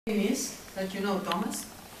Is that you know Thomas,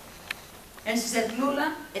 and she said,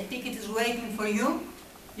 Lula, a ticket is waiting for you.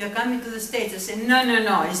 You're coming to the States. I said, no, no,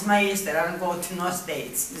 no, it's my Easter. I don't go to no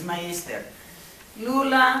States. It's my Easter.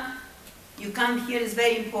 Lula, you come here is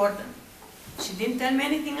very important. She didn't tell me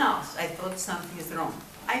anything else. I thought something is wrong.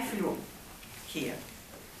 I flew here.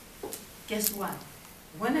 Guess what?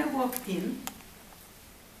 When I walked in,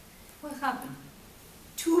 what happened?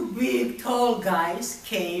 Two big, tall guys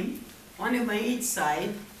came, one on each side.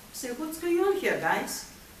 I said, what's going on here,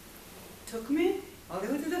 guys? Took me all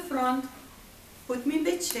the way to the front, put me in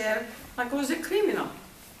the chair like I was a criminal. I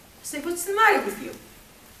said, what's the matter with you?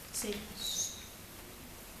 I said,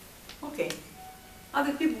 okay.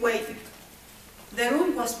 Other people waiting. The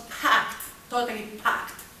room was packed, totally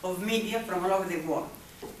packed, of media from all over the world,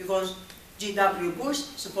 because G.W. Bush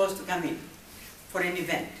supposed to come in for an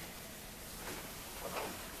event.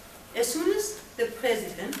 As soon as the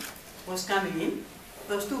president was coming in,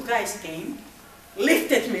 those two guys came,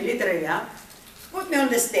 lifted me literally up, put me on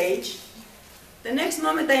the stage. The next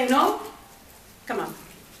moment I know, come on,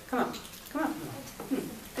 come on, come on.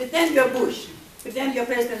 Pretend you're Bush. Pretend you're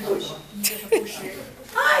President Bush.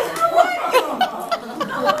 Hi, how are you?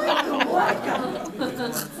 How are you? Welcome.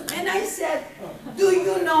 And I said, do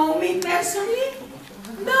you know me personally?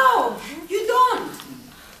 No, you don't.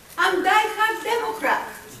 I'm die-hard Democrat.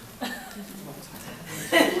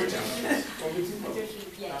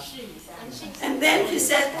 And then he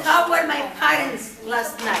said, how were my parents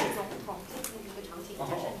last night?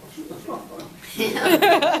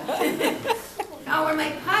 How were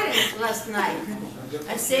my parents last night?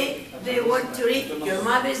 I say, they were terrific. Your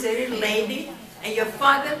mother is a real lady, and your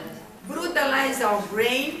father brutalized our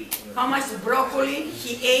brain, how much broccoli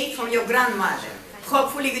he ate from your grandmother.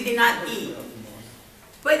 Hopefully you did not eat.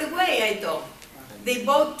 By the way, I thought, they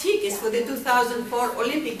bought tickets for the 2004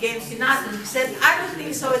 Olympic Games in Athens. He said, I don't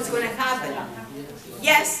think so it's going to happen.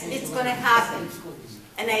 Yes, it's going to happen.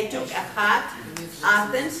 And I took a hat,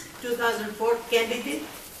 Athens, 2004 candidate,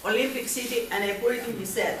 Olympic City, and I put it in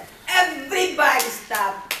his head. Everybody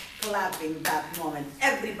stopped clapping that moment.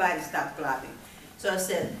 Everybody stopped clapping. So I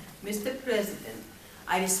said, Mr. President,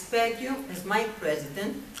 I respect you as my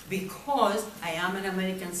president because I am an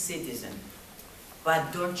American citizen.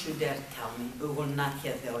 But don't you dare tell me we will not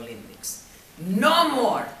have the Olympics. No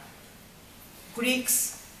more!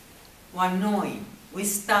 Greeks were knowing we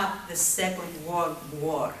stopped the Second World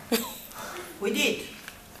War. We did,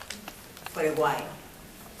 for a while.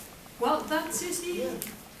 Well, that's CeCe.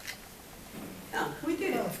 Yeah, we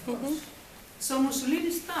did it. So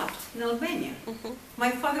Mussolini stopped in Albania.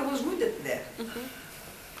 My father was wounded there.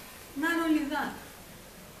 Not only that,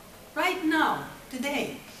 right now,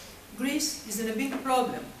 today, Greece is in a big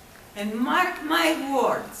problem. And mark my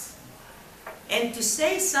words, and to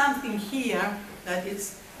say something here that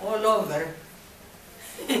it's all over,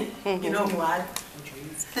 you know what?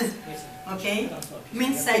 Okay?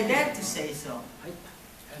 Means I dare to say so.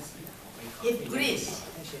 If Greece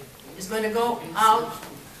is going to go out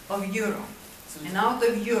of Europe, and out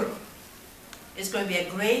of Europe, it's going to be a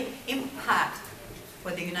great impact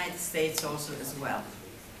for the United States also as well.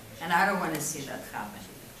 And I don't want to see that happen.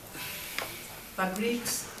 But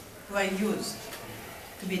Greeks who are used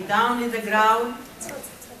to be down in the ground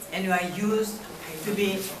and who are used to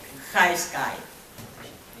be high sky.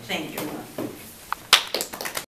 Thank you.